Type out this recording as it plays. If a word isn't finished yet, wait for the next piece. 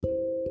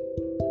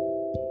Hello,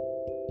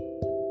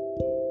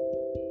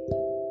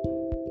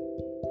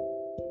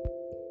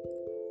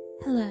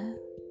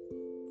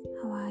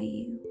 how are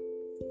you?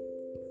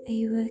 Are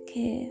you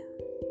okay?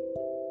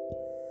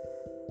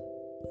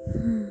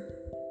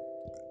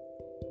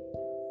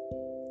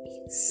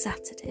 It's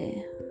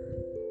Saturday.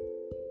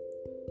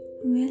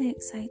 I'm really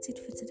excited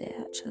for today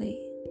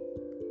actually.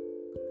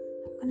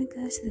 I'm gonna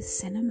go to the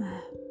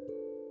cinema.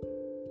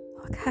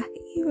 I can't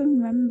even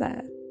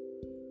remember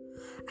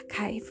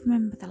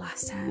the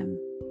last time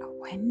I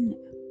went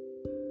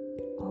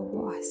or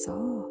what I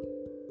saw.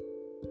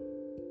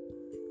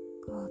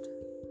 God.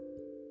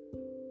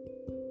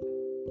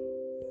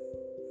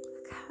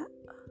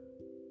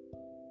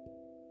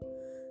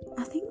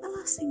 I think the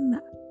last thing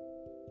that...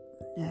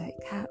 No, it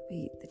can't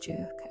be The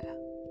Joker.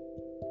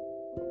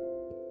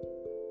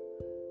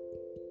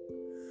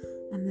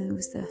 And there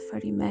was the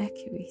Freddie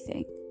Mercury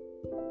thing.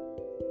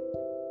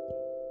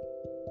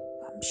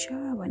 But I'm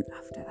sure I went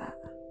after that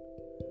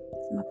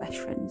with my best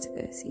friend to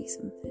go see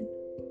something.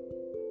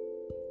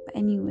 But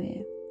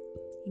anyway,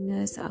 he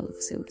knows that I love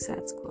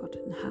Suicide Squad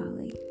and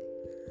Harley.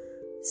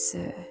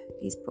 So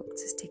he's booked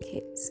us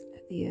tickets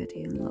at the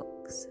Odeon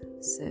Lux.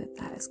 So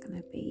that is going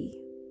to be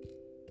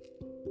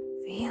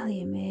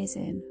really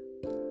amazing.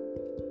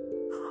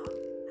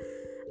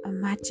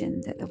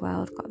 Imagine that the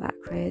world got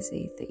that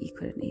crazy that you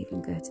couldn't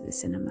even go to the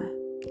cinema.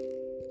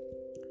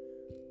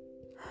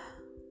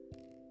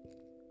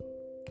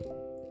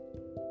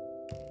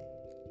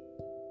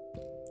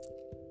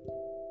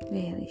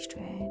 Really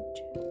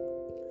strange.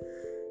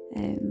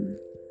 And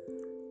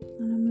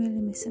I'm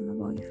really missing my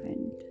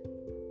boyfriend.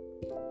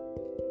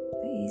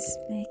 But he's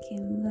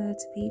making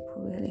loads of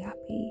people really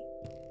happy.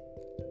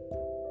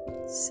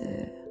 So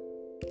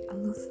I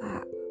love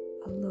that.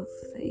 I love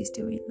that he's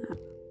doing that.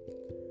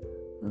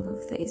 I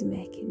love that he's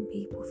making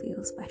people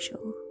feel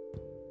special.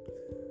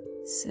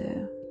 So,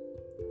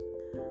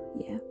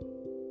 yeah,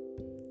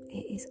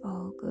 it is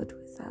all good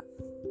with that.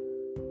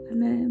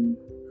 And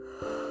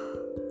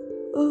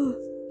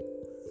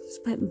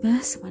spent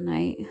most of my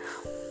night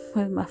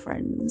with my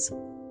friends,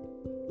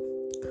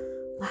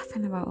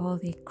 laughing about all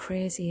the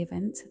crazy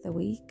events of the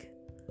week.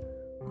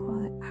 All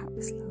the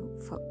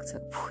absolute fucked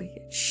up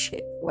weird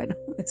shit went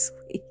on this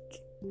week.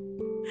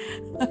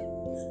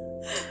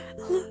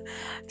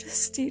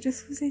 It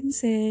just was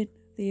insane,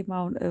 the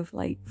amount of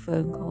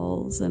phone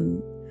calls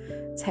and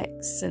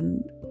texts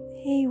and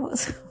hey,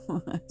 what's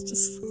on? It's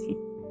just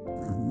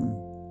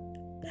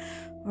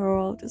we're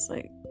all just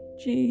like,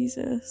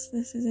 Jesus,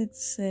 this is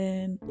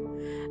insane.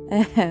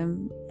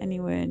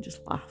 Anyway, and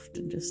just laughed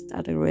and just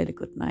had a really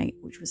good night,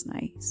 which was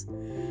nice.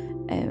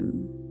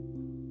 And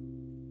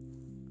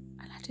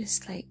I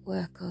just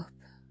woke up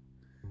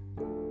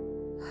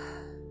and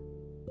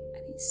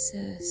it's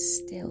so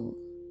still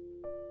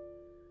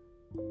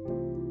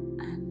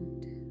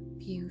and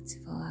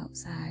beautiful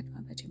outside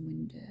my bedroom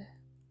window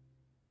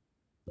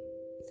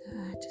that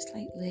I just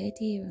laid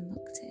here and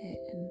looked at it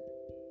and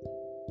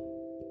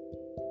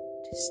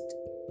just,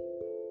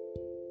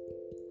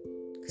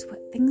 because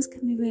things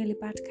can be really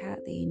bad,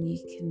 can't they? And you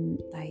can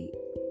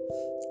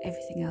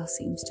everything else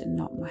seems to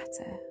not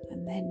matter,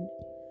 and then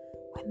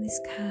when it's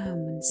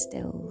calm and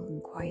still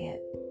and quiet,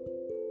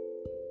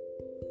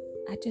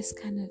 I just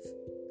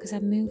because I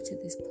moved to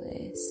this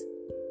place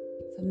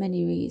for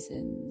many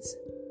reasons,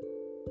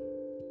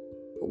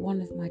 but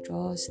one of my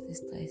draws to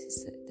this place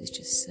is that there's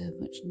just so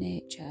much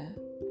nature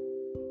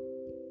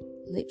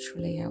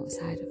literally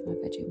outside of my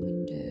bedroom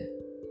window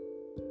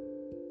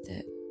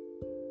that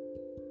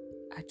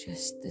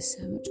there's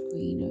so much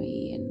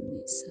greenery and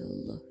it's so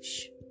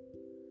lush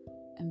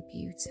and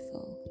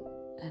beautiful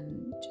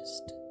and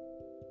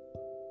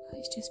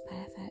it's just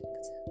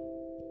perfect.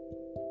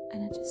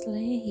 And I just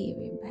lay here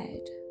in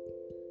bed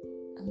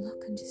and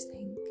look and just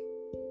think,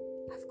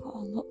 I've got a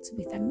lot to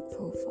be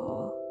thankful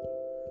for,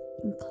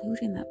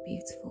 including that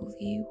beautiful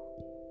view.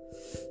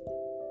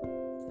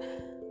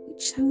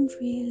 Which sounds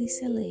really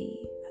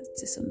silly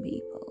to some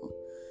people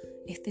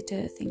if they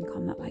don't think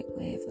on that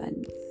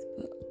wavelength,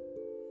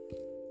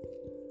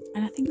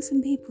 and I think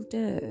some people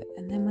do,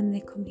 and then when they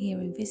come here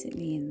and visit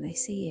me and they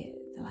see it,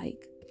 they're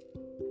like,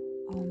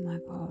 oh my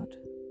God,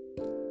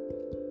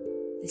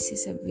 this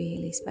is a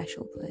really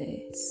special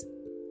place.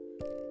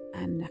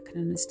 And I can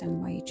understand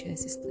why you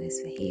chose this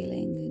place for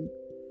healing and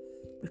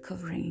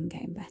recovering and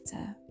getting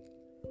better,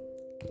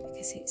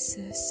 because it's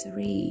so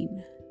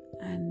serene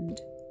and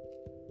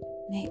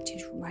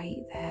nature's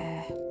right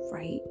there,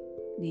 right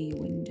near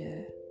your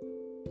window,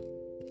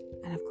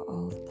 and I've got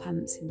all the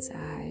plants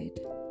inside,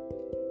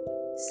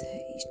 so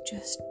it's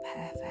just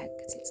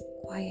perfect. It's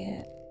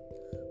quiet.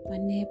 My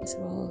neighbours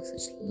are all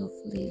such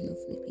lovely,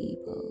 lovely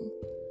people,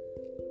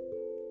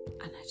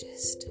 and I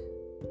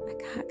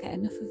can't get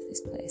enough of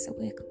this place. I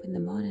wake up in the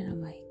morning,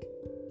 I'm like,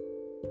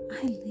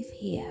 I live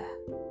here.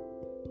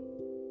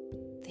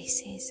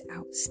 This is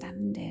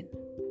outstanding.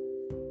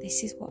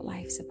 This is what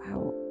life's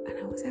about. And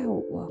I was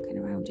out walking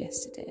around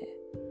yesterday,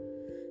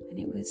 and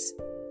it was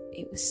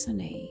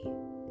sunny,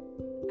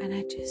 and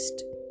I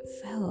just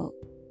felt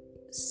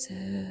so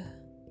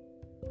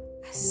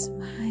I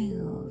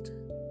smiled.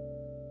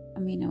 I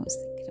mean, I was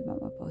thinking about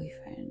my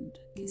boyfriend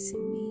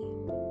kissing me.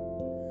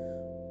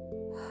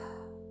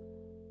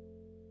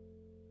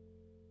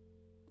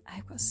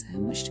 I've got so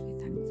much to be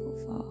thankful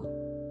for.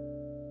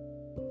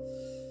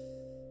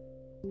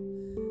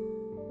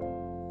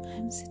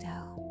 I'm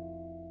Sidel.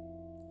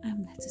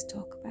 Let us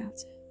talk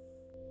about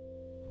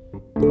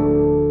it.